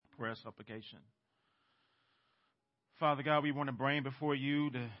prayer supplication. Father God, we want to bring before you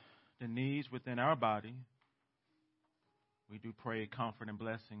the needs within our body. We do pray comfort and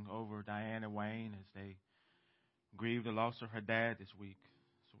blessing over Diane and Wayne as they grieve the loss of her dad this week.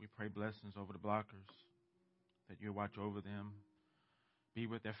 So we pray blessings over the Blockers, that you'll watch over them. Be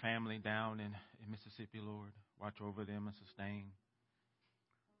with their family down in Mississippi, Lord. Watch over them and sustain.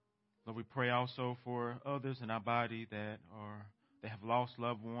 Lord, we pray also for others in our body that have lost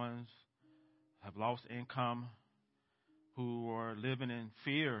loved ones, have lost income, who are living in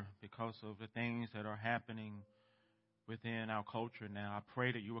fear because of the things that are happening within our culture now. I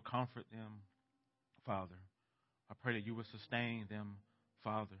pray that you will comfort them, Father. I pray that you will sustain them,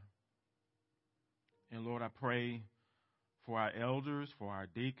 Father. And Lord, I pray for our elders, for our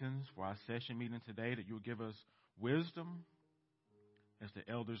deacons, for our session meeting today, that you will give us wisdom as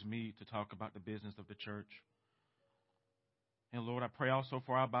the elders meet to talk about the business of the church. And Lord, I pray also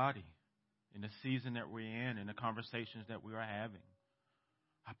for our body in the season that we're in and the conversations that we are having.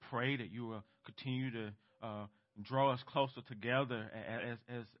 I pray that you will continue to draw us closer together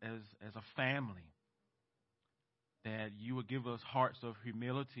as a family, that you will give us hearts of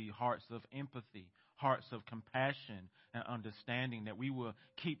humility, hearts of empathy, hearts of compassion and understanding, that we will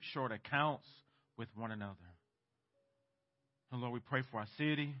keep short accounts with one another. And Lord, we pray for our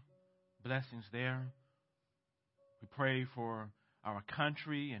city, blessings there. We pray for our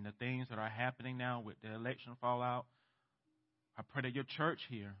country and the things that are happening now with the election fallout. I pray that your church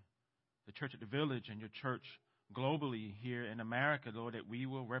here, the church at the village and your church globally here in America, Lord, that we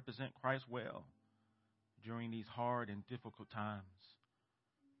will represent Christ well during these hard and difficult times.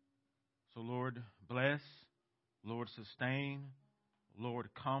 So, Lord, bless, Lord, sustain, Lord,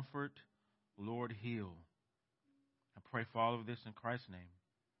 comfort, Lord, heal. I pray for all of this in Christ's name.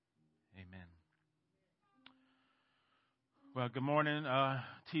 Amen. Well, good morning,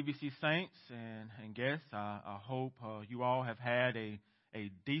 TBC saints and guests. I hope you all have had a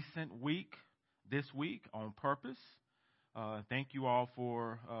decent week this week on purpose. Thank you all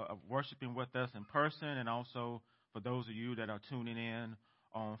for worshiping with us in person, and also for those of you that are tuning in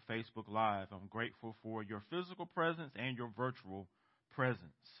on Facebook Live. I'm grateful for your physical presence and your virtual presence.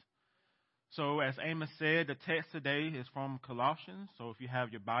 So as Amos said, the text today is from Colossians. So if you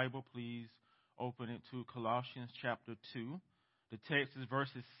have your Bible, please open it to Colossians chapter 2. The text is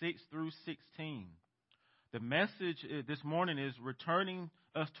verses 6 through 16. The message this morning is returning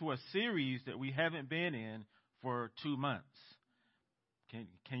us to a series that we haven't been in for 2 months.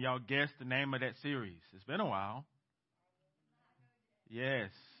 Can y'all guess the name of that series? It's been a while.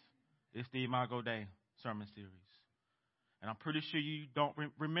 Yes, it's the Imago Dei sermon series. And I'm pretty sure you don't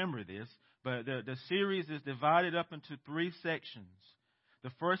remember this, but the series is divided up into 3 sections.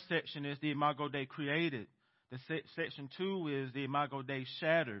 The first section is the Imago Dei created. The section 2 is the Imago Dei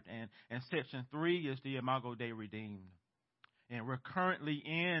shattered. And section 3 is the Imago Dei redeemed. And we're currently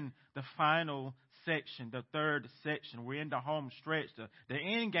in the final section, the third section. We're in the home stretch. The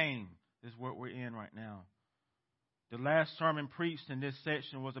end game is what we're in right now. The last sermon preached in this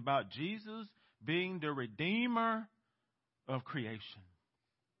section was about Jesus being the Redeemer of creation.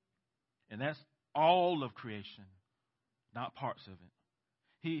 And that's all of creation, not parts of it.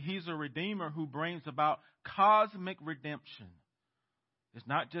 He's a Redeemer who brings about cosmic redemption. It's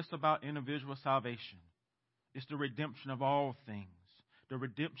not just about individual salvation. It's the redemption of all things, the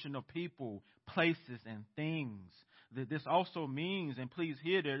redemption of people, places, and things. This also means, and please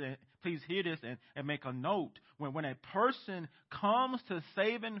hear this and make a note, when a person comes to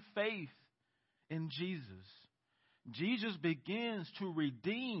saving faith in Jesus, Jesus begins to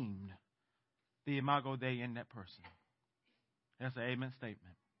redeem the Imago Dei in that person. That's an amen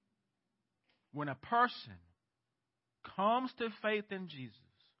statement. When a person comes to faith in Jesus,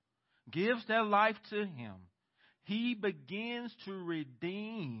 gives their life to him, he begins to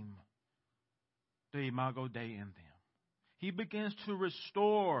redeem the Imago Dei in them. He begins to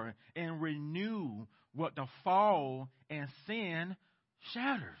restore and renew what the fall and sin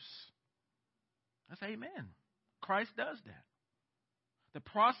shatters. That's amen. Christ does that. The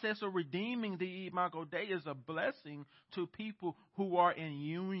process of redeeming the Imago Dei is a blessing to people who are in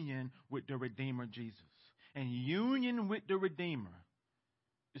union with the Redeemer Jesus. And union with the Redeemer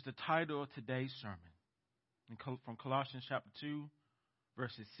is the title of today's sermon. From Colossians chapter 2,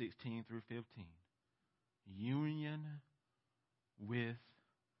 verses 16 through 15. Union with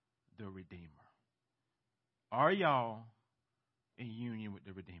the Redeemer. Are y'all in union with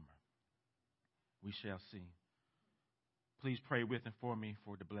the Redeemer? We shall see. Please pray with and for me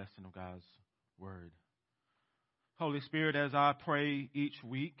for the blessing of God's word. Holy Spirit, as I pray each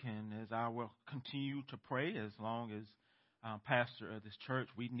week and as I will continue to pray as long as pastor of this church,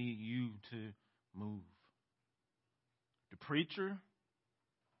 we need you to move. The preacher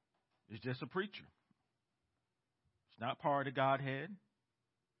is just a preacher. It's not part of the Godhead.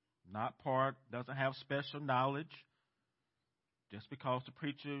 Doesn't have special knowledge. Just because the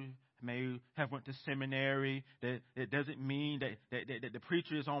preacher may have went to seminary, that it doesn't mean that the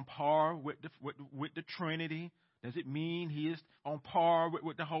preacher is on par with the Trinity. Doesn't mean he is on par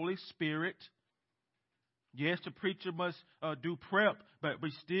with the Holy Spirit. Yes, the preacher must do prep, but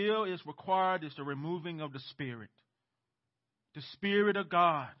still is required is the removing of the Spirit. The Spirit of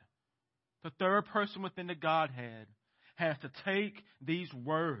God, the third person within the Godhead, has to take these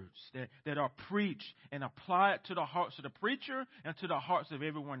words that are preached and apply it to the hearts of the preacher and to the hearts of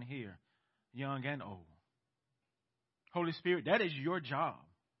everyone here, young and old. Holy Spirit, that is your job.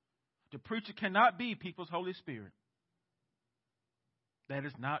 The preacher cannot be people's Holy Spirit. That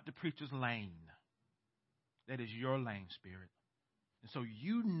is not the preacher's lane. That is your lane, Spirit. And so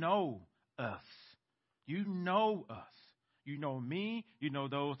you know us. You know us. You know me. You know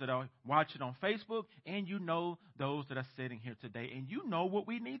those that are watching on Facebook. And you know those that are sitting here today. And you know what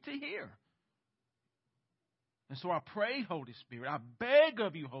we need to hear. And so I pray, Holy Spirit, I beg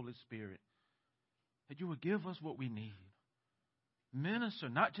of you, Holy Spirit, that you will give us what we need. Minister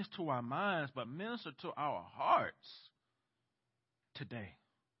not just to our minds, but minister to our hearts today.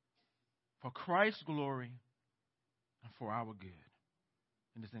 For Christ's glory and for our good.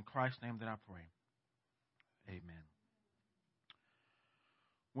 And it's in Christ's name that I pray. Amen.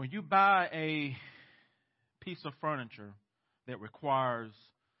 When you buy a piece of furniture that requires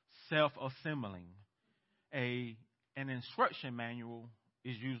self-assembling, an instruction manual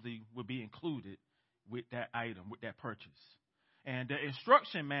would be included with that item, with that purchase. And the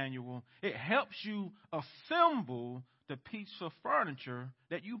instruction manual, it helps you assemble the piece of furniture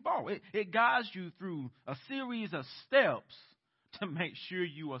that you bought. It guides you through a series of steps to make sure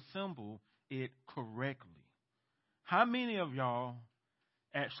you assemble it correctly. How many of y'all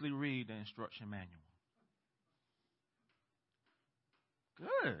actually read the instruction manual?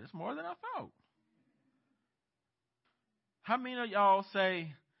 Good. It's more than I thought. How many of y'all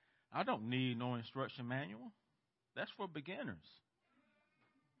say, I don't need no instruction manual? That's for beginners.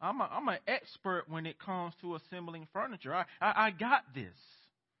 I'm an expert when it comes to assembling furniture. I got this.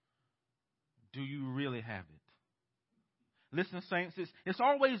 Do you really have it? Listen, saints, it's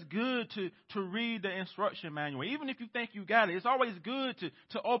always good to read the instruction manual. Even if you think you got it, it's always good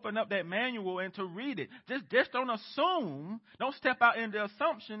to open up that manual and to read it. Just don't assume, don't step out in the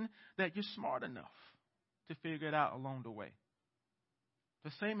assumption that you're smart enough to figure it out along the way.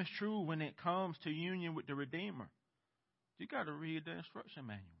 The same is true when it comes to union with the Redeemer. You got to read the instruction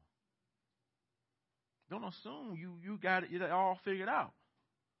manual. Don't assume you got it all figured out.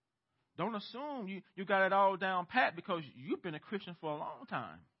 Don't assume you got it all down pat because you've been a Christian for a long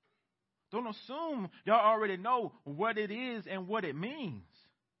time. Don't assume y'all already know what it is and what it means.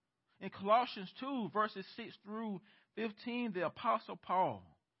 In Colossians 2, verses 6 through 15, the Apostle Paul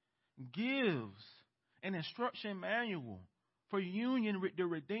gives an instruction manual for union with the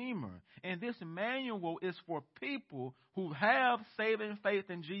Redeemer. And this manual is for people who have saving faith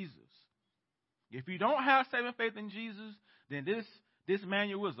in Jesus. If you don't have saving faith in Jesus, then this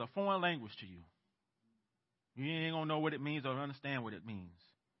manual is a foreign language to you. You ain't going to know what it means or understand what it means.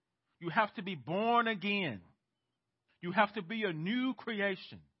 You have to be born again. You have to be a new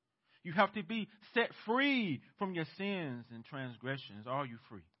creation. You have to be set free from your sins and transgressions. Are you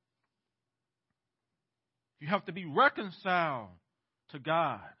free? You have to be reconciled to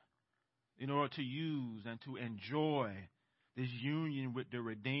God in order to use and to enjoy this union with the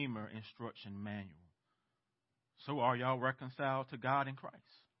Redeemer instruction manual. So are y'all reconciled to God in Christ?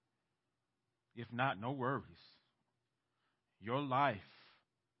 If not, no worries. Your life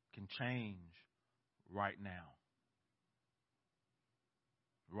can change right now.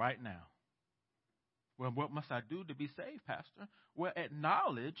 Right now. Well, what must I do to be saved, Pastor? Well,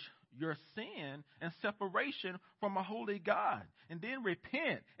 acknowledge your sin and separation from a holy God. And then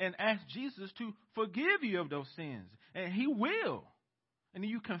repent and ask Jesus to forgive you of those sins. And He will. And then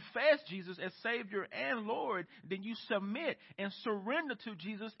you confess Jesus as Savior and Lord. Then you submit and surrender to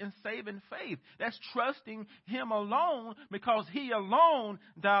Jesus in saving faith. That's trusting Him alone because He alone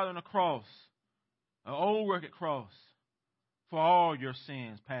died on the cross. An old rugged cross for all your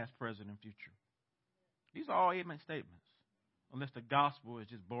sins, past, present, and future. These are all amen statements, unless the gospel is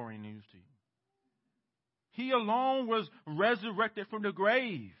just boring news to you. He alone was resurrected from the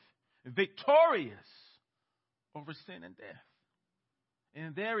grave, victorious over sin and death.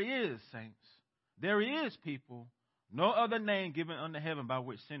 And there is, saints, there is, people, no other name given under heaven by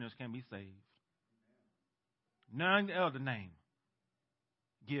which sinners can be saved. none other name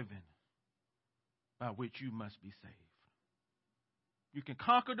given by which you must be saved. You can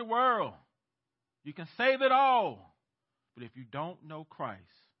conquer the world. You can save it all. But if you don't know Christ,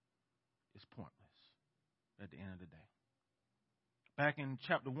 it's pointless at the end of the day. Back in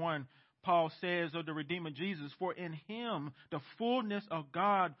chapter 1, Paul says of the Redeemer Jesus, for in him the fullness of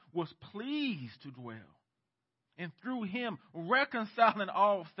God was pleased to dwell. And through him reconciling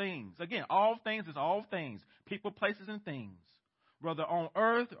all things. Again, all things is all things. People, places, and things. Whether on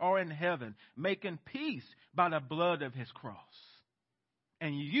earth or in heaven. Making peace by the blood of his cross.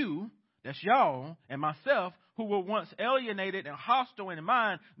 And you, that's y'all, and myself, who were once alienated and hostile in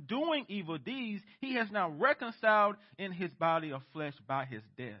mind, doing evil deeds, he has now reconciled in his body of flesh by his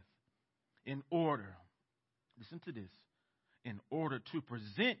death. In order, listen to this, in order to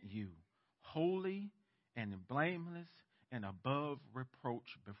present you holy and blameless and above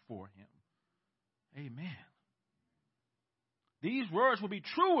reproach before him. Amen. These words will be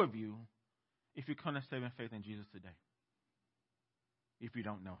true of you if you come to saving faith in Jesus today. If you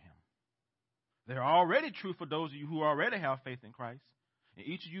don't know him. They're already true for those of you who already have faith in Christ. And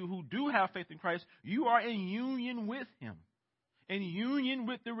each of you who do have faith in Christ, you are in union with him. In union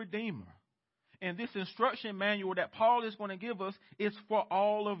with the Redeemer. And this instruction manual that Paul is going to give us is for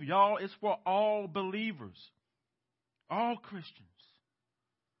all of y'all. It's for all believers. All Christians.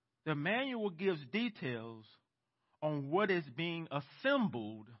 The manual gives details on what is being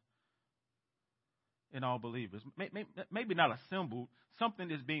assembled in all believers. Maybe not assembled. Something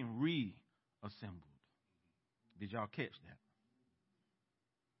is being reassembled. Did y'all catch that?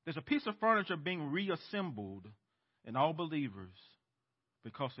 There's a piece of furniture being reassembled in all believers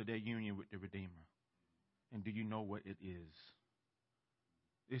because of their union with the Redeemer. And do you know what it is?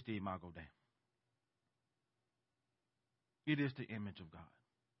 It's the Imago Dei. It is the image of God.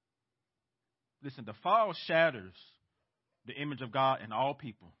 Listen, the fall shatters the image of God in all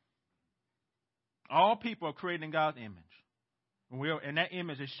people. All people are created in God's image. And that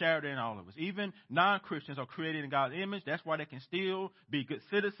image is shared in all of us. Even non-Christians are created in God's image. That's why they can still be good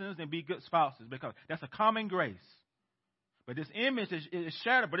citizens and be good spouses, because that's a common grace. But this image is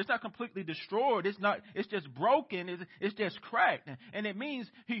shattered, but it's not completely destroyed. It's just broken. It's just cracked. And it means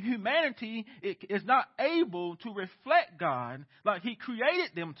humanity is not able to reflect God like he created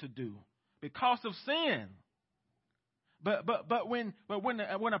them to do because of sin. But when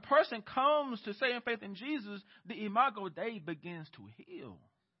a person comes to saving faith in Jesus, the Imago Dei begins to heal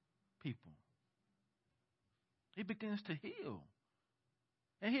people. It begins to heal.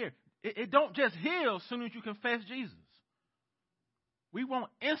 And here, it don't just heal as soon as you confess Jesus. We want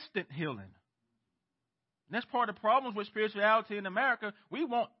instant healing. And that's part of the problems with spirituality in America. We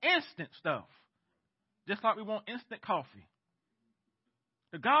want instant stuff. Just like we want instant coffee.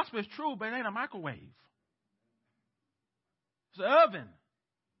 The gospel is true, but it ain't a microwave. It's an oven.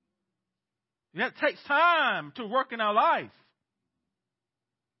 That takes time to work in our life.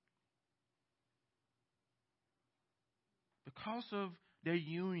 Because of their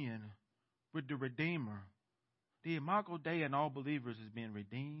union with the Redeemer, the Imago Dei in all believers has been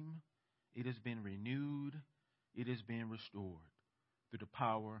redeemed. It has been renewed. It has been restored through the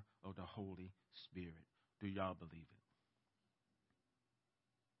power of the Holy Spirit. Do y'all believe it?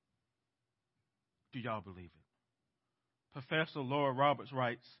 Do y'all believe it? Professor Laura Roberts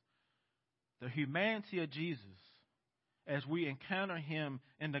writes, the humanity of Jesus, as we encounter him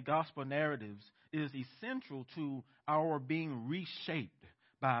in the gospel narratives, is essential to our being reshaped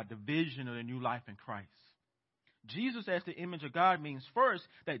by the vision of the new life in Christ. Jesus as the image of God means first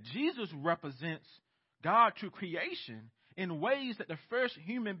that Jesus represents God to creation in ways that the first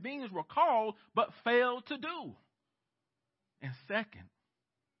human beings were called but failed to do. And second,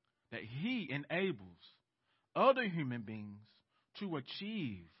 that he enables other human beings to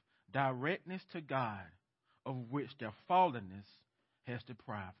achieve directness to God of which their fallenness has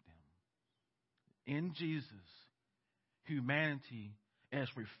deprived them. In Jesus, humanity as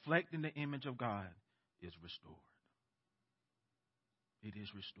reflecting the image of God is restored. It is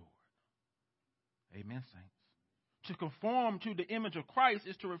restored. Amen, saints. To conform to the image of Christ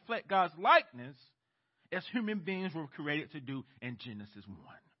is to reflect God's likeness as human beings were created to do in Genesis 1.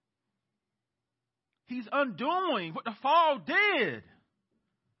 He's undoing what the fall did.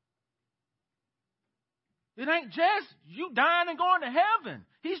 It ain't just you dying and going to heaven.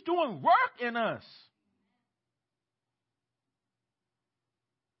 He's doing work in us.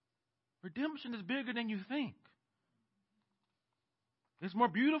 Redemption is bigger than you think. It's more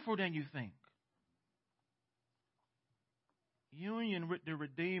beautiful than you think. Union with the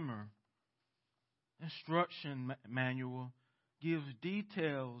Redeemer instruction manual gives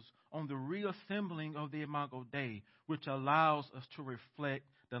details on the reassembling of the Imago Dei, which allows us to reflect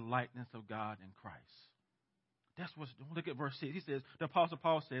the likeness of God in Christ. That's what's, look at verse 6. He says, the Apostle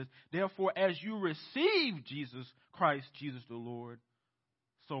Paul says, therefore, as you receive Jesus Christ, Jesus the Lord,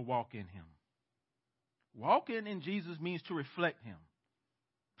 so walk in him. Walking in Jesus means to reflect him.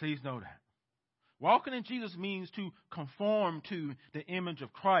 Please know that. Walking in Jesus means to conform to the image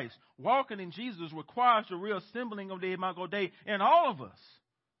of Christ. Walking in Jesus requires the reassembling of the Imago Dei in all of us.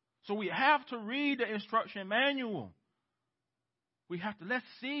 So we have to read the instruction manual. We have to, let's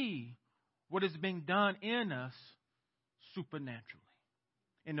see what is being done in us supernaturally.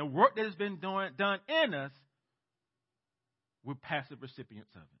 And the work that has been done in us, we're passive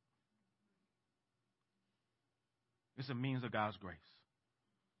recipients of it. It's a means of God's grace.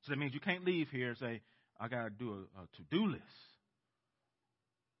 So that means you can't leave here and say, I got to do a to-do list.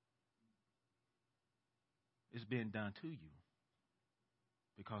 It's being done to you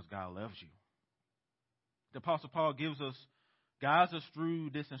because God loves you. The Apostle Paul guides us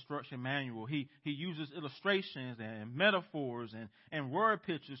through this instruction manual. He uses illustrations and metaphors and word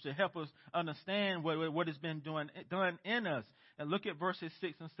pictures to help us understand what has been done in us. And look at verses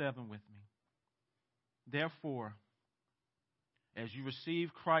 6 and 7 with me. Therefore, as you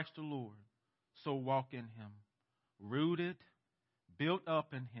receive Christ the Lord, so walk in him, rooted, built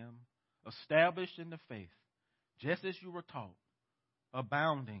up in him, established in the faith, just as you were taught,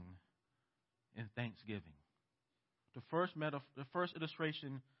 abounding in thanksgiving. The first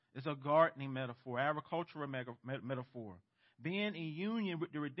illustration is a gardening metaphor, agricultural metaphor. Being in union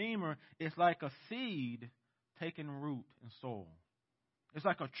with the Redeemer is like a seed taking root in soil. It's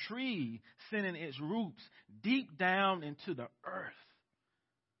like a tree sending its roots deep down into the earth.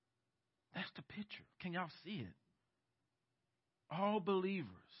 That's the picture. Can y'all see it? All believers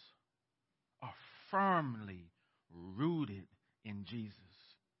are firmly rooted in Jesus.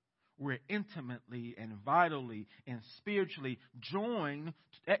 We're intimately and vitally and spiritually joined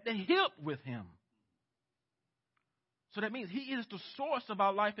at the hip with him. So that means he is the source of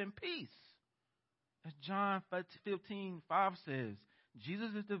our life and peace. As John 15:5 says, Jesus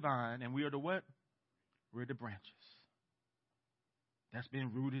is the vine, and we are the what? We're the branches. That's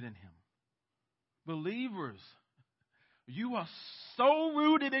been rooted in him. Believers, you are so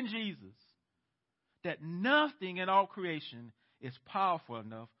rooted in Jesus that nothing in all creation is powerful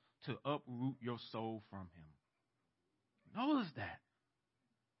enough to uproot your soul from him. Notice that.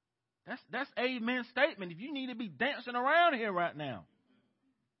 That's amen statement. If you need to be dancing around here right now.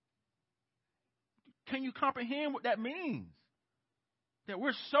 Can you comprehend what that means? That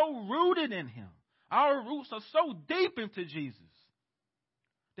we're so rooted in him. Our roots are so deep into Jesus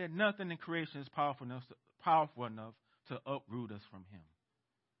that nothing in creation is powerful enough to uproot us from him.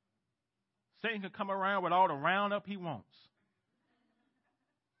 Satan can come around with all the roundup he wants.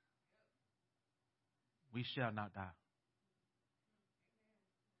 We shall not die.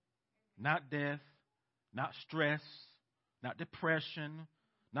 Not death, not stress, not depression,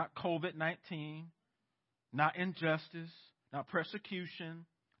 not COVID-19, not injustice, not persecution,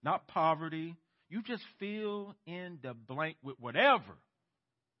 not poverty. You just fill in the blank with whatever,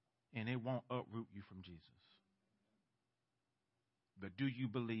 and it won't uproot you from Jesus. But do you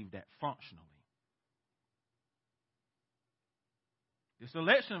believe that functionally? This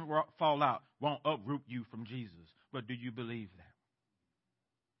election fallout won't uproot you from Jesus, but do you believe that?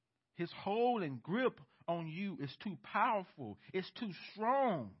 His hold and grip on you is too powerful. It's too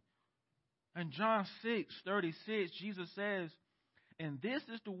strong. In John 6:36, Jesus says, and this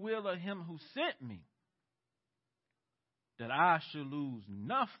is the will of him who sent me, that I should lose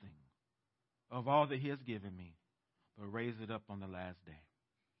nothing of all that he has given me, but raise it up on the last day.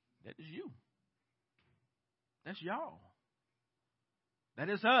 That is you. That's y'all. That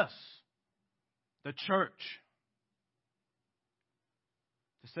is us, the church.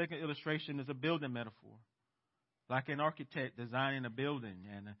 The second illustration is a building metaphor. Like an architect designing a building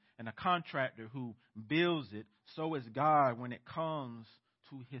and a contractor who builds it, so is God when it comes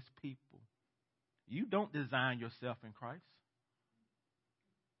to his people. You don't design yourself in Christ.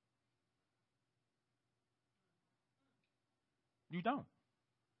 You don't.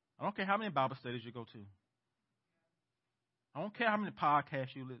 I don't care how many Bible studies you go to. I don't care how many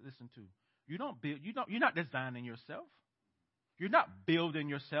podcasts you listen to. You don't build. You're not designing yourself. You're not building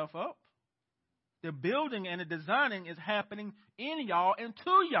yourself up. The building and the designing is happening in y'all and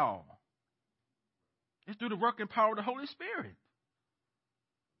to y'all. It's through the work and power of the Holy Spirit.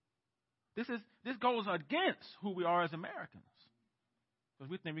 This goes against who we are as Americans. Because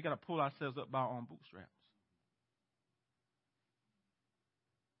we think we got to pull ourselves up by our own bootstraps.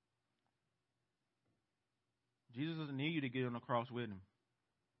 Jesus doesn't need you to get on the cross with him.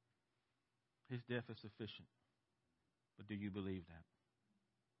 His death is sufficient. But do you believe that?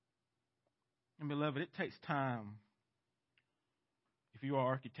 And beloved, it takes time. If you are an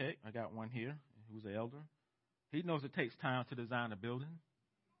architect, I got one here who's an elder. He knows it takes time to design a building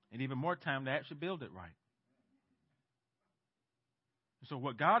and even more time to actually build it right. So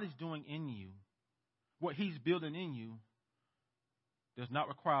what God is doing in you, what he's building in you, does not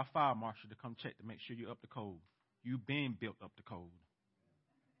require a fire marshal to come check to make sure you're up to code. You've been built up to code.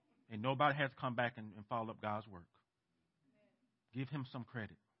 And nobody has to come back and follow up God's work. Give him some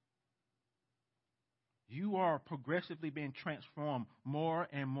credit. You are progressively being transformed more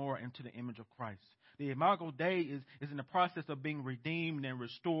and more into the image of Christ. The Imago Dei is in the process of being redeemed and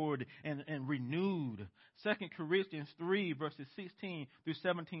restored and renewed. 2 Corinthians 3, verses 16 through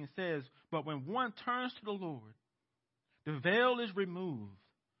 17 says, "But when one turns to the Lord, the veil is removed.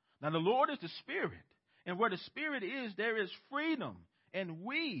 Now the Lord is the Spirit, and where the Spirit is, there is freedom. And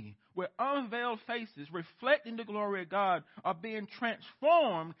we, with unveiled faces, reflecting the glory of God, are being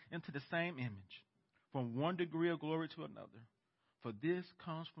transformed into the same image, from one degree of glory to another. For this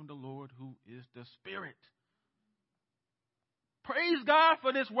comes from the Lord who is the Spirit." Praise God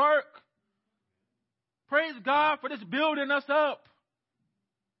for this work. Praise God for this building us up.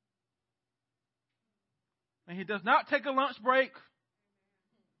 And he does not take a lunch break.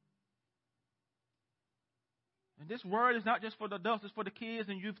 And this word is not just for the adults, it's for the kids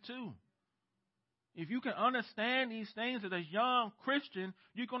and youth too. If you can understand these things as a young Christian,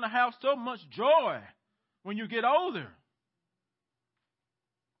 you're going to have so much joy when you get older.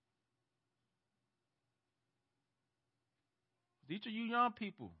 These are you young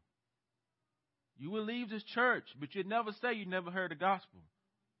people. You will leave this church, but you'll never say you never heard the gospel.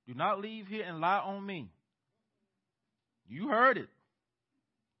 Do not leave here and lie on me. You heard it.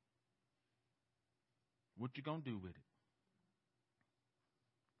 What you going to do with it?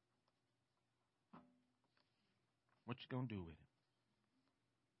 What you going to do with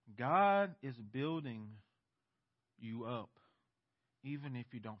it? God is building you up, even if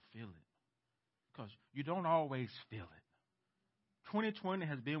you don't feel it. Because you don't always feel it. 2020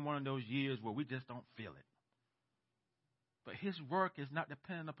 has been one of those years where we just don't feel it. But his work is not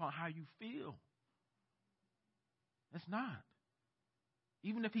dependent upon how you feel. It's not.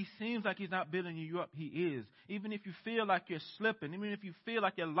 Even if he seems like he's not building you up, he is. Even if you feel like you're slipping, even if you feel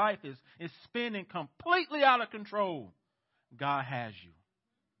like your life is spinning completely out of control, God has you.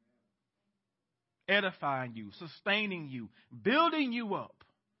 Edifying you, sustaining you, building you up.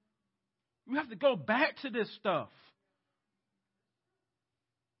 You have to go back to this stuff.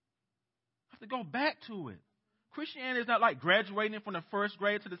 You have to go back to it. Christianity is not like graduating from the first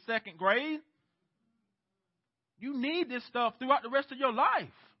grade to the second grade. You need this stuff throughout the rest of your life.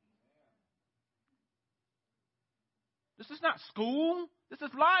 This is not school. This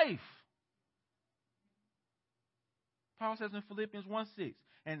is life. Paul says in Philippians 1:6,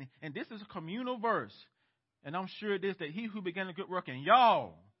 and this is a communal verse, and I'm sure it is, that he who began a good work in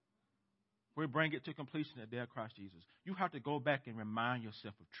y'all will bring it to completion at the day of Christ Jesus. You have to go back and remind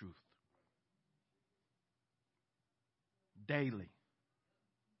yourself of truth. Daily.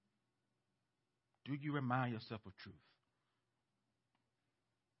 Do you remind yourself of truth?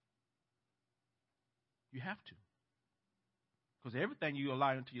 You have to. Because everything you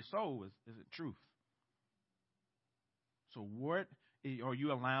allow into your soul is truth. So what are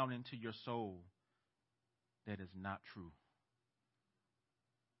you allowing into your soul that is not true?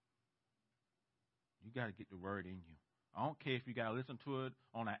 You got to get the word in you. I don't care if you got to listen to it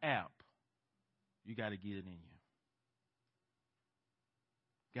on an app. You got to get it in you.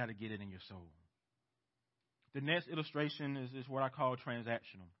 Got to get it in your soul. The next illustration is what I call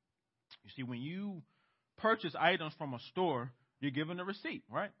transactional. You see, when you purchase items from a store, you're given a receipt,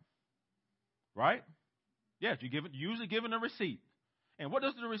 right? Right? Yes, you're usually given a receipt. And what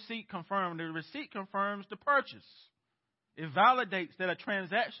does the receipt confirm? The receipt confirms the purchase. It validates that a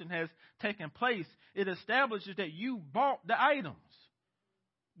transaction has taken place. It establishes that you bought the items.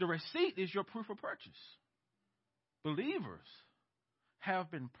 The receipt is your proof of purchase. Believers have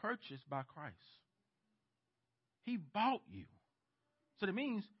been purchased by Christ. He bought you. So that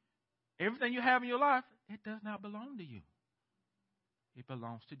means everything you have in your life, it does not belong to you. It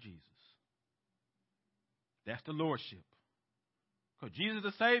belongs to Jesus. That's the lordship. Because Jesus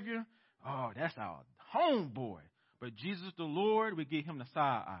the Savior, that's our homeboy. But Jesus the Lord, we give him the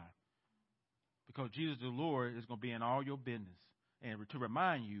side eye. Because Jesus the Lord is going to be in all your business. And to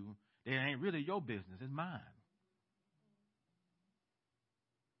remind you that it ain't really your business, it's mine.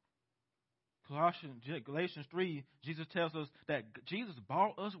 Galatians 3, Jesus tells us that Jesus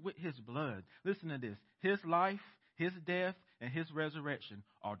bought us with his blood. Listen to this. His life, his death, and his resurrection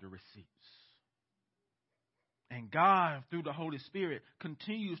are the receipts. And God, through the Holy Spirit,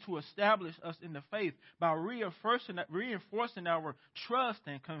 continues to establish us in the faith by reinforcing our trust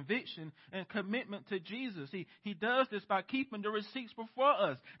and conviction and commitment to Jesus. He does this by keeping the receipts before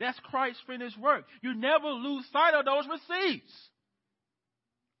us. That's Christ's finished work. You never lose sight of those receipts.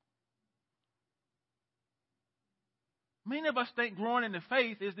 Many of us think growing in the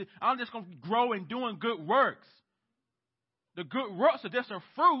faith is that I'm just going to grow in doing good works. The good works are just a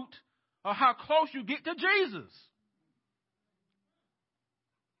fruit of how close you get to Jesus.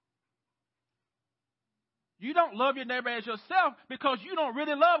 You don't love your neighbor as yourself because you don't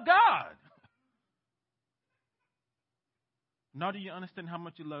really love God. Nor do you understand how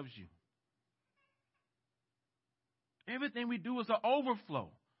much he loves you. Everything we do is an overflow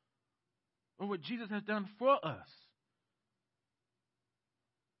of what Jesus has done for us.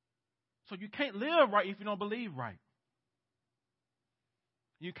 So you can't live right if you don't believe right.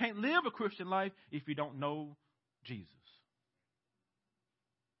 You can't live a Christian life if you don't know Jesus.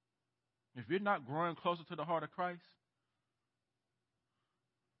 If you're not growing closer to the heart of Christ,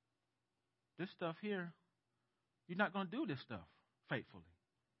 this stuff here, you're not going to do this stuff faithfully.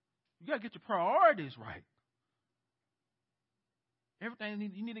 You got to get your priorities right.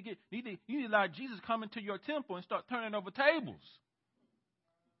 Everything you need to allow Jesus come into your temple and start turning over tables.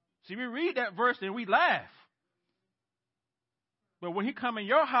 See, we read that verse and we laugh. But when he come in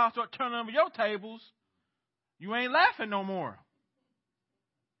your house, start turning over your tables, you ain't laughing no more.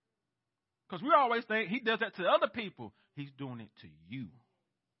 Because we always think he does that to other people. He's doing it to you.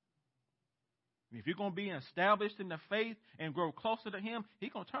 If you're going to be established in the faith and grow closer to him,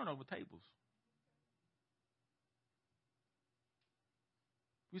 he's going to turn over tables.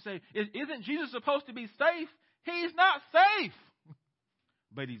 We say, isn't Jesus supposed to be safe? He's not safe.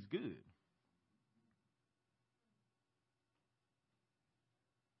 But he's good.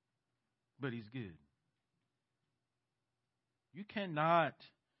 But he's good. You cannot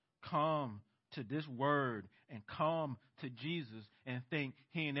come to this word and come to Jesus and think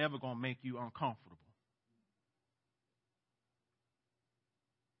he ain't ever going to make you uncomfortable.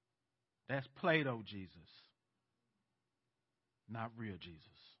 That's Plato Jesus, not real Jesus.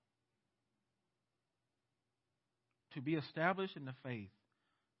 To be established in the faith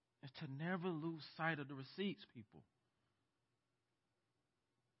is to never lose sight of the receipts, people.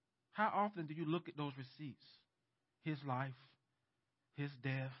 How often do you look at those receipts? His life, his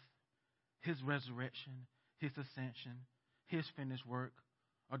death, his resurrection, his ascension, his finished work?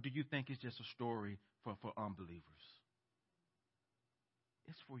 Or do you think it's just a story for unbelievers?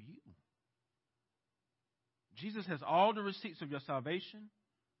 It's for you. Jesus has all the receipts of your salvation,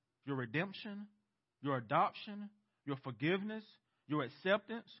 your redemption, your adoption, your forgiveness, your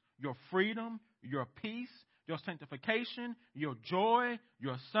acceptance, your freedom, your peace, your sanctification, your joy,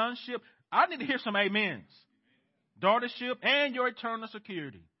 your sonship. I need to hear some amens. Daughtership and your eternal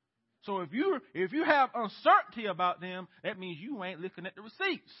security. So if you have uncertainty about them, that means you ain't looking at the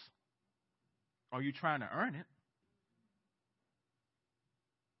receipts. Are you trying to earn it?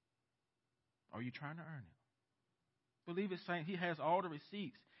 Are you trying to earn it? Believe it, saint, he has all the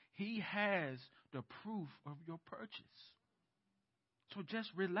receipts. He has the proof of your purchase. So just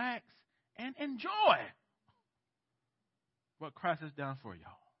relax and enjoy what Christ has done for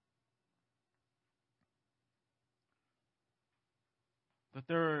y'all. The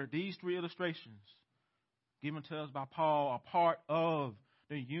third, these three illustrations given to us by Paul are part of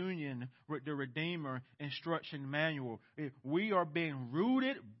the union with the Redeemer instruction manual. We are being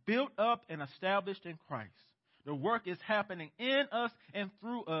rooted, built up, and established in Christ. The work is happening in us and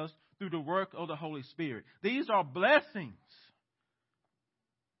through us through the work of the Holy Spirit. These are blessings.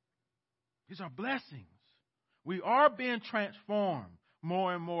 These are blessings. We are being transformed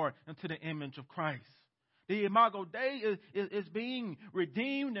more and more into the image of Christ. The Imago Dei is being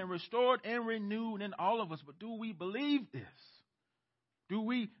redeemed and restored and renewed in all of us. But do we believe this? Do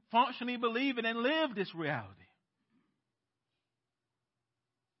we functionally believe it and live this reality?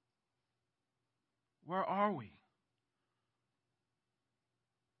 Where are we?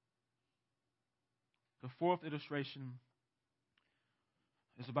 The fourth illustration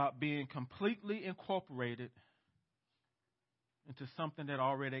is about being completely incorporated into something that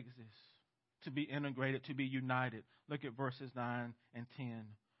already exists. To be integrated, to be united. Look at verses 9 and 10.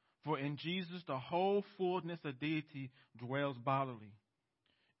 For in Jesus the whole fullness of deity dwells bodily.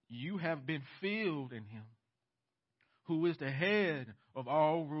 You have been filled in him, who is the head of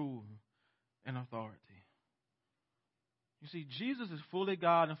all rule and authority. You see, Jesus is fully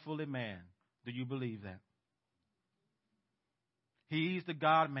God and fully man. Do you believe that? He's the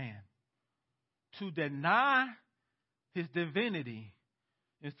God-man. To deny his divinity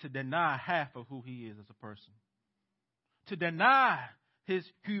is to deny half of who he is as a person. To deny his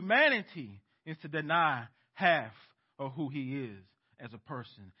humanity is to deny half of who he is as a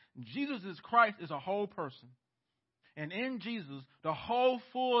person. Jesus Christ is a whole person. And in Jesus, the whole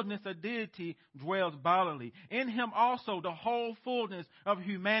fullness of deity dwells bodily. In him also, the whole fullness of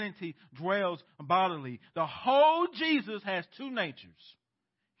humanity dwells bodily. The whole Jesus has two natures,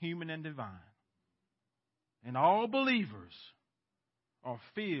 human and divine. And all believers are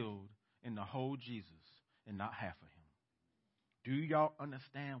filled in the whole Jesus and not half of him. Do y'all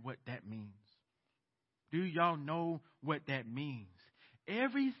understand what that means? Do y'all know what that means?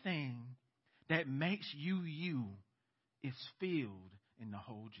 Everything that makes you you is filled in the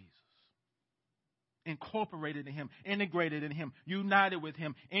whole Jesus. Incorporated in him, integrated in him, united with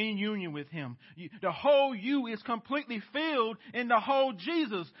him, in union with him. The whole you is completely filled in the whole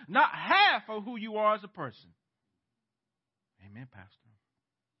Jesus, not half of who you are as a person. Amen, Pastor.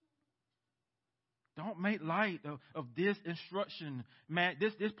 Don't make light of this instruction,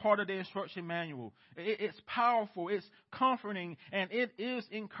 this part of the instruction manual. It's powerful, it's comforting, and it is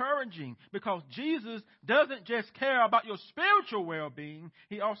encouraging because Jesus doesn't just care about your spiritual well-being,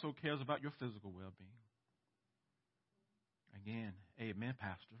 he also cares about your physical well-being. Again, amen,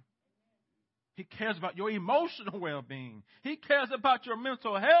 Pastor. He cares about your emotional well-being. He cares about your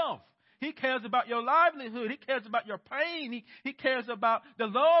mental health. He cares about your livelihood. He cares about your pain. He cares about the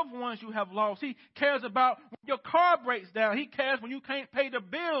loved ones you have lost. He cares about when your car breaks down. He cares when you can't pay the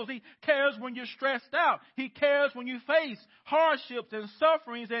bills. He cares when you're stressed out. He cares when you face hardships and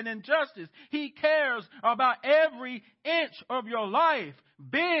sufferings and injustice. He cares about every inch of your life,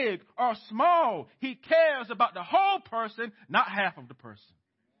 big or small. He cares about the whole person, not half of the person.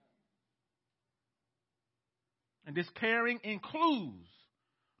 And this caring includes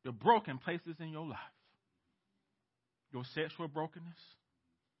the broken places in your life. Your sexual brokenness,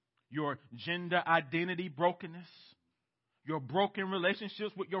 your gender identity brokenness, your broken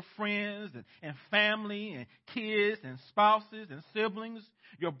relationships with your friends and family and kids and spouses and siblings,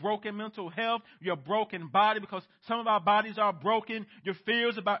 your broken mental health, your broken body, because some of our bodies are broken, your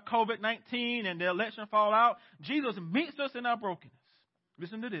fears about COVID-19 and the election fallout. Jesus meets us in our brokenness.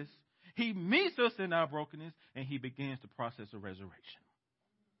 Listen to this. He meets us in our brokenness and he begins the process of resurrection.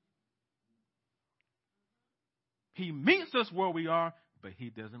 He meets us where we are, but he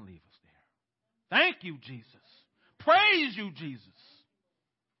doesn't leave us there. Thank you, Jesus. Praise you, Jesus.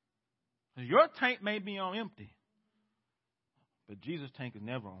 Your tank may be on empty, but Jesus' tank is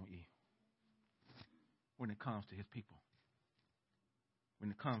never on E when it comes to his people, when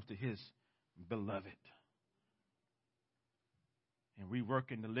it comes to his beloved. And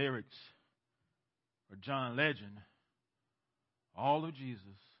reworking the lyrics of John Legend, all of Jesus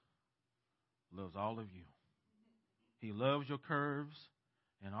loves all of you. He loves your curves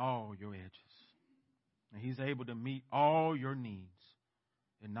and all your edges. And he's able to meet all your needs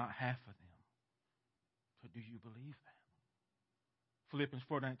and not half of them. So do you believe that? Philippians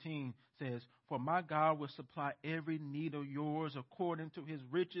 4:19 says, "For my God will supply every need of yours according to his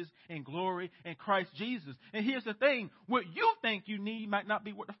riches and glory in Christ Jesus." And here's the thing. What you think you need might not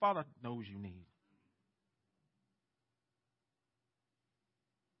be what the Father knows you need.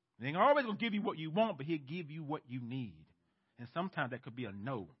 He ain't always going to give you what you want, but he'll give you what you need. And sometimes that could be a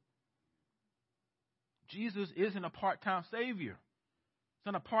no. Jesus isn't a part-time Savior. He's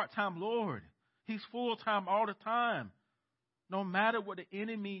not a part-time Lord. He's full-time all the time. No matter what the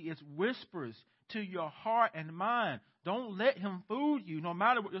enemy is whispers to your heart and mind, don't let him fool you. No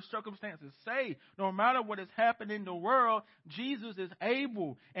matter what your circumstances say, no matter what has happened in the world, Jesus is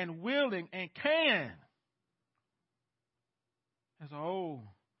able and willing and can. As an old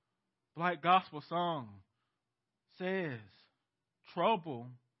Black gospel song says, trouble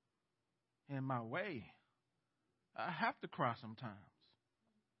in my way. I have to cry sometimes.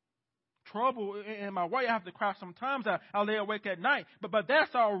 Trouble in my way, I have to cry sometimes. I lay awake at night. But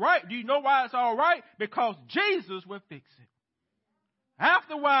that's all right. Do you know why it's all right? Because Jesus will fix it.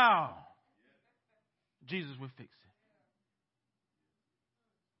 After a while, Jesus will fix it.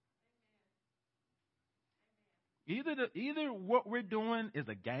 Either what we're doing is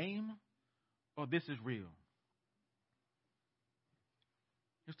a game or this is real.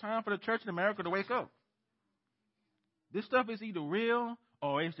 It's time for the church in America to wake up. This stuff is either real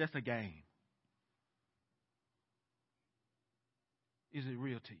or it's just a game. Is it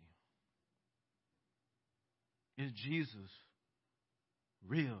real to you? Is Jesus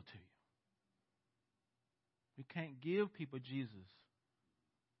real to you? We can't give people Jesus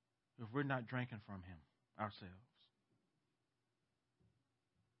if we're not drinking from him ourselves.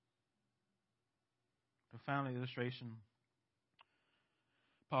 The final illustration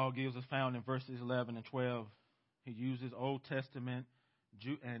Paul gives is found in verses 11 and 12. He uses Old Testament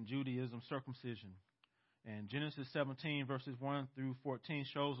and Judaism circumcision. And Genesis 17, verses 1 through 14,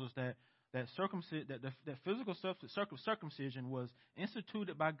 shows us that physical circumcision was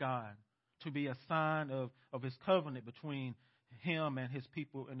instituted by God to be a sign of his covenant between him and his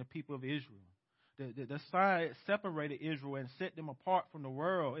people and the people of Israel. The sign separated Israel and set them apart from the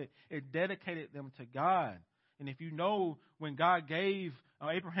world. It dedicated them to God. And if you know, when God gave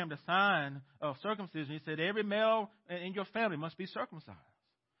Abraham the sign of circumcision, he said, every male in your family must be circumcised.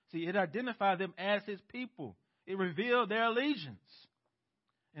 See, it identified them as his people. It revealed their allegiance.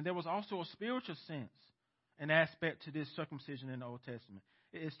 And there was also a spiritual sense, an aspect to this circumcision in the Old Testament.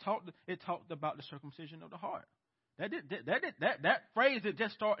 It talked about the circumcision of the heart. That phrase didn't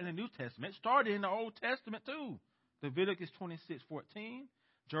just start in the New Testament. It started in the Old Testament too. Leviticus 26:14,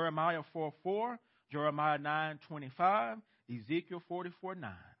 Jeremiah 4:4, Jeremiah 9:25, Ezekiel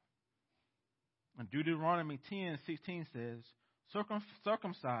 44:9. And Deuteronomy 10:16 says,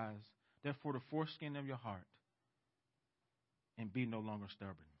 circumcise therefore the foreskin of your heart and be no longer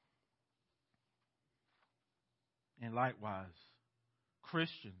stubborn. And likewise,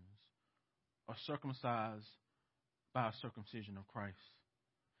 Christians are circumcised by a circumcision of Christ.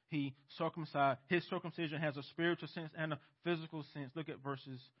 His circumcision has a spiritual sense and a physical sense. Look at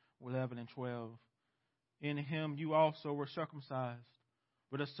verses 11 and 12. In him you also were circumcised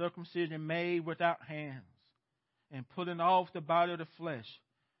with a circumcision made without hands, and putting off the body of the flesh,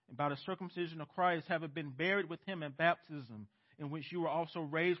 and by the circumcision of Christ having been buried with him in baptism, in which you were also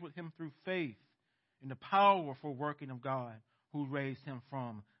raised with him through faith in the powerful working of God who raised him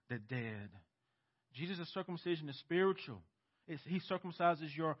from the dead. Jesus' circumcision is spiritual. He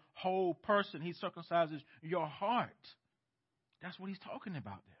circumcises your whole person. He circumcises your heart. That's what he's talking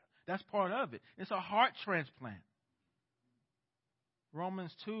about there. That's part of it. It's a heart transplant.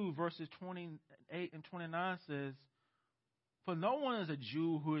 Romans 2, verses 28 and 29 says, for no one is a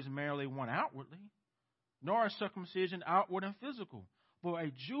Jew who is merely one outwardly, nor is circumcision outward and physical. For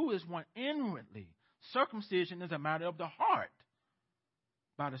a Jew is one inwardly. Circumcision is a matter of the heart,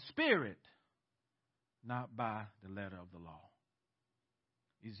 by the Spirit, not by the letter of the law.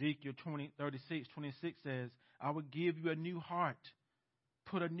 Ezekiel 36:26 says, I will give you a new heart,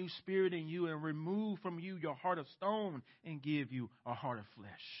 put a new spirit in you, and remove from you your heart of stone and give you a heart of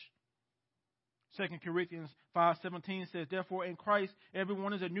flesh. 2 Corinthians 5:17 says, therefore in Christ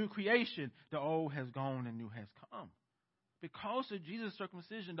everyone is a new creation. The old has gone and new has come. Because of Jesus'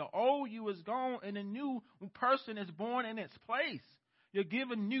 circumcision, the old you is gone and a new person is born in its place. You're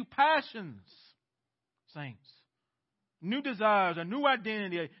given new passions, saints. New desires, a new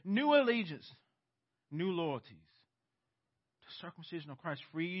identity, a new allegiance, new loyalties. The circumcision of Christ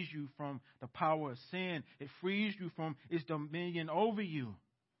frees you from the power of sin. It frees you from its dominion over you.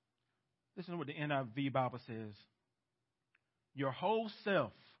 Listen to what the NIV Bible says. Your whole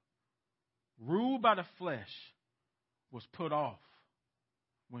self, ruled by the flesh, was put off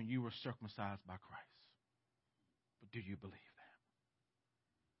when you were circumcised by Christ. But do you believe that?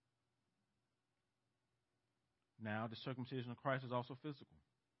 Now, the circumcision of Christ is also physical.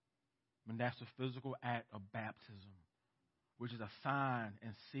 And that's the physical act of baptism, which is a sign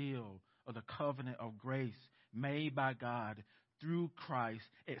and seal of the covenant of grace made by God through Christ,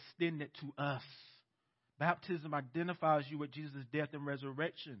 extended to us. Baptism identifies you with Jesus' death and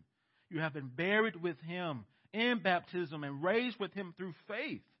resurrection. You have been buried with him in baptism and raised with him through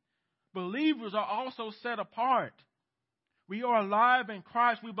faith. Believers are also set apart. We are alive in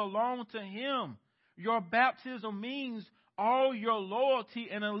Christ. We belong to him. Your baptism means all your loyalty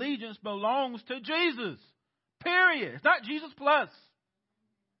and allegiance belongs to Jesus. Period. It's not Jesus plus.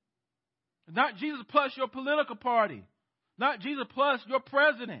 It's not Jesus plus your political party. Not Jesus plus your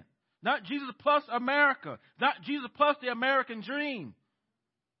president. Not Jesus plus America. Not Jesus plus the American dream.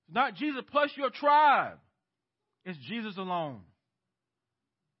 Not Jesus plus your tribe. It's Jesus alone.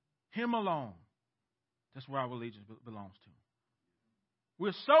 Him alone. That's where our allegiance belongs to.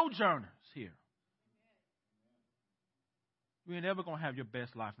 We're sojourners here. We ain't ever going to have your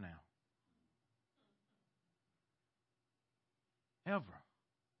best life now. Ever.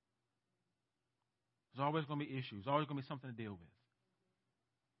 There's always going to be issues. There's always going to be something to deal with.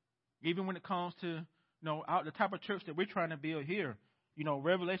 Even when it comes to, the type of church that we're trying to build here,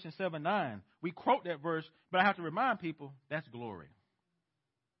 Revelation 7:9. We quote that verse, but I have to remind people that's glory.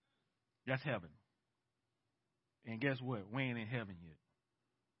 That's heaven. And guess what? We ain't in heaven yet.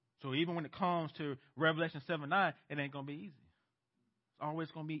 So even when it comes to Revelation 7:9, it ain't going to be easy. always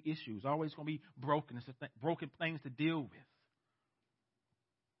going to be issues, always going to be brokenness, broken things to deal with.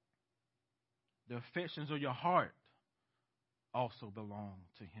 The affections of your heart also belong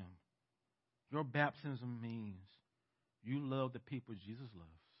to Him. Your baptism means you love the people Jesus loves.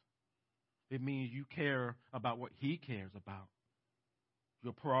 It means you care about what He cares about.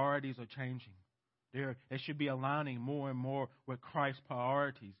 Your priorities are changing. They should be aligning more and more with Christ's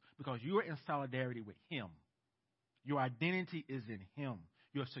priorities because you are in solidarity with Him. Your identity is in Him.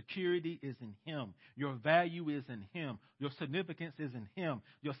 Your security is in Him. Your value is in Him. Your significance is in Him.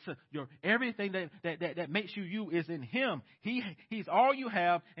 Your everything that makes you you is in Him. He's all you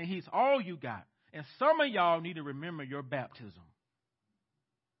have and He's all you got. And some of y'all need to remember your baptism.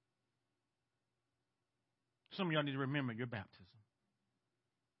 Some of y'all need to remember your baptism.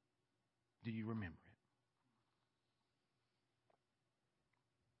 Do you remember it?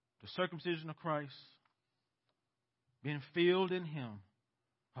 The circumcision of Christ, being filled in Him,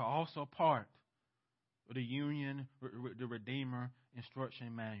 are also part of the union with the Redeemer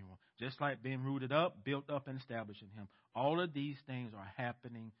instruction manual. Just like being rooted up, built up, and established in Him. All of these things are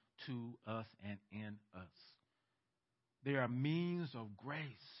happening to us and in us. They are means of grace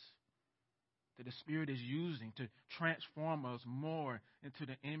that the Spirit is using to transform us more into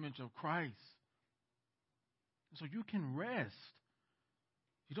the image of Christ. So you can rest.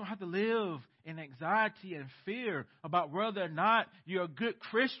 You don't have to live in anxiety and fear about whether or not you're a good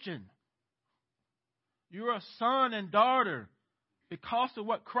Christian. You're a son and daughter because of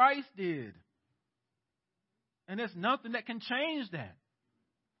what Christ did. And there's nothing that can change that.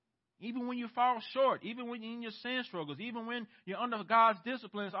 Even when you fall short, even when you're in your sin struggles, even when you're under God's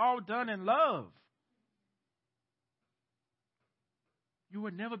discipline, it's all done in love. You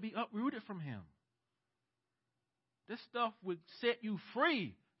would never be uprooted from Him. This stuff would set you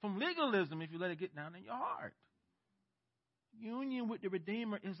free from legalism if you let it get down in your heart. Union with the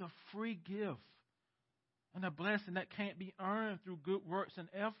Redeemer is a free gift and a blessing that can't be earned through good works and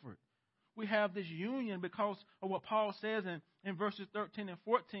effort. We have this union because of what Paul says in verses 13 and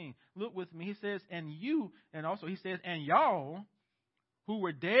 14. Look with me. He says, and you, and also he says, and y'all who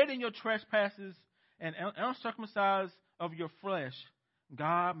were dead in your trespasses and uncircumcised of your flesh,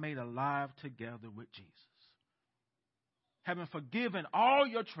 God made alive together with Jesus. Having forgiven all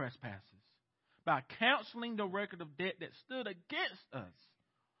your trespasses by canceling the record of debt that stood against us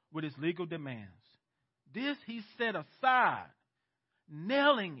with its legal demands. This He set aside,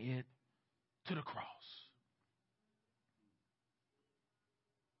 nailing it to the cross.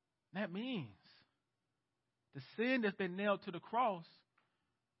 That means the sin that's been nailed to the cross,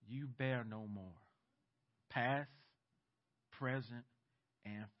 you bear no more. Past, present,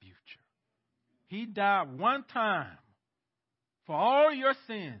 and future. He died one time for all your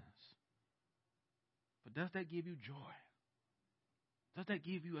sins. But does that give you joy? Does that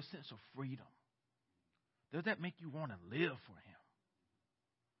give you a sense of freedom? Does that make you want to live for Him?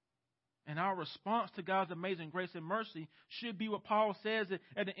 And our response to God's amazing grace and mercy should be what Paul says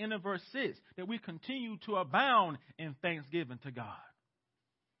at the end of verse 6, that we continue to abound in thanksgiving to God.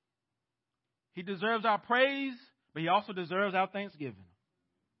 He deserves our praise, but He also deserves our thanksgiving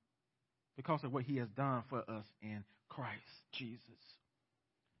because of what He has done for us in Christ Jesus.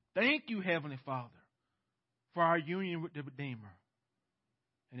 Thank you, Heavenly Father, for our union with the Redeemer.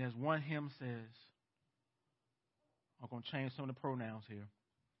 And as one hymn says, I'm going to change some of the pronouns here.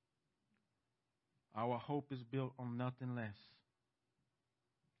 Our hope is built on nothing less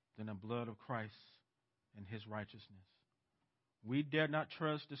than the blood of Christ and His righteousness. We dare not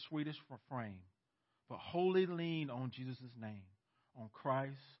trust the sweetest refrain, but wholly lean on Jesus' name. On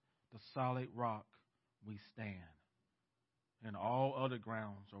Christ, the solid rock, we stand. And all other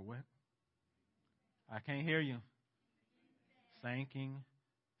grounds are what? I can't hear you. Sinking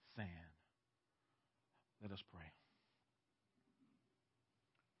sand. Let us pray.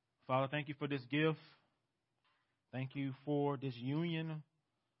 Father, thank you for this gift. Thank you for this union.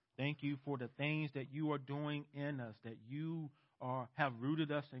 Thank you for the things that you are doing in us, that you have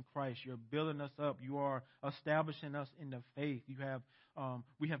rooted us in Christ. You're building us up. You are establishing us in the faith.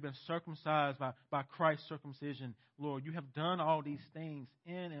 We have been circumcised by Christ's circumcision. Lord, you have done all these things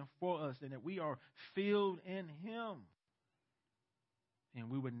in and for us, and that we are filled in Him. And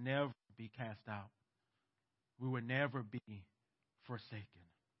we would never be cast out. We would never be forsaken.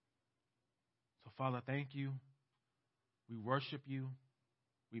 So, Father, thank you. We worship you.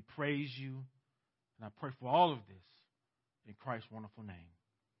 We praise you. And I pray for all of this in Christ's wonderful name.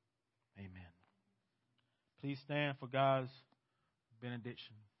 Amen. Please stand for God's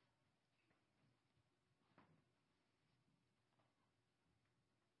benediction.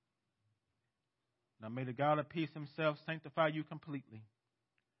 Now may the God of peace Himself sanctify you completely,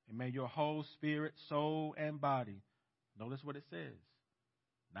 And may your whole spirit, soul, and body, notice what it says,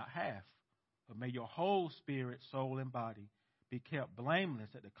 not half, but may your whole spirit, soul, and body be kept blameless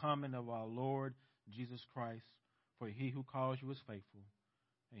at the coming of our Lord Jesus Christ. For he who calls you is faithful,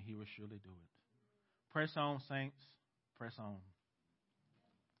 and he will surely do it. Press on, saints. Press on.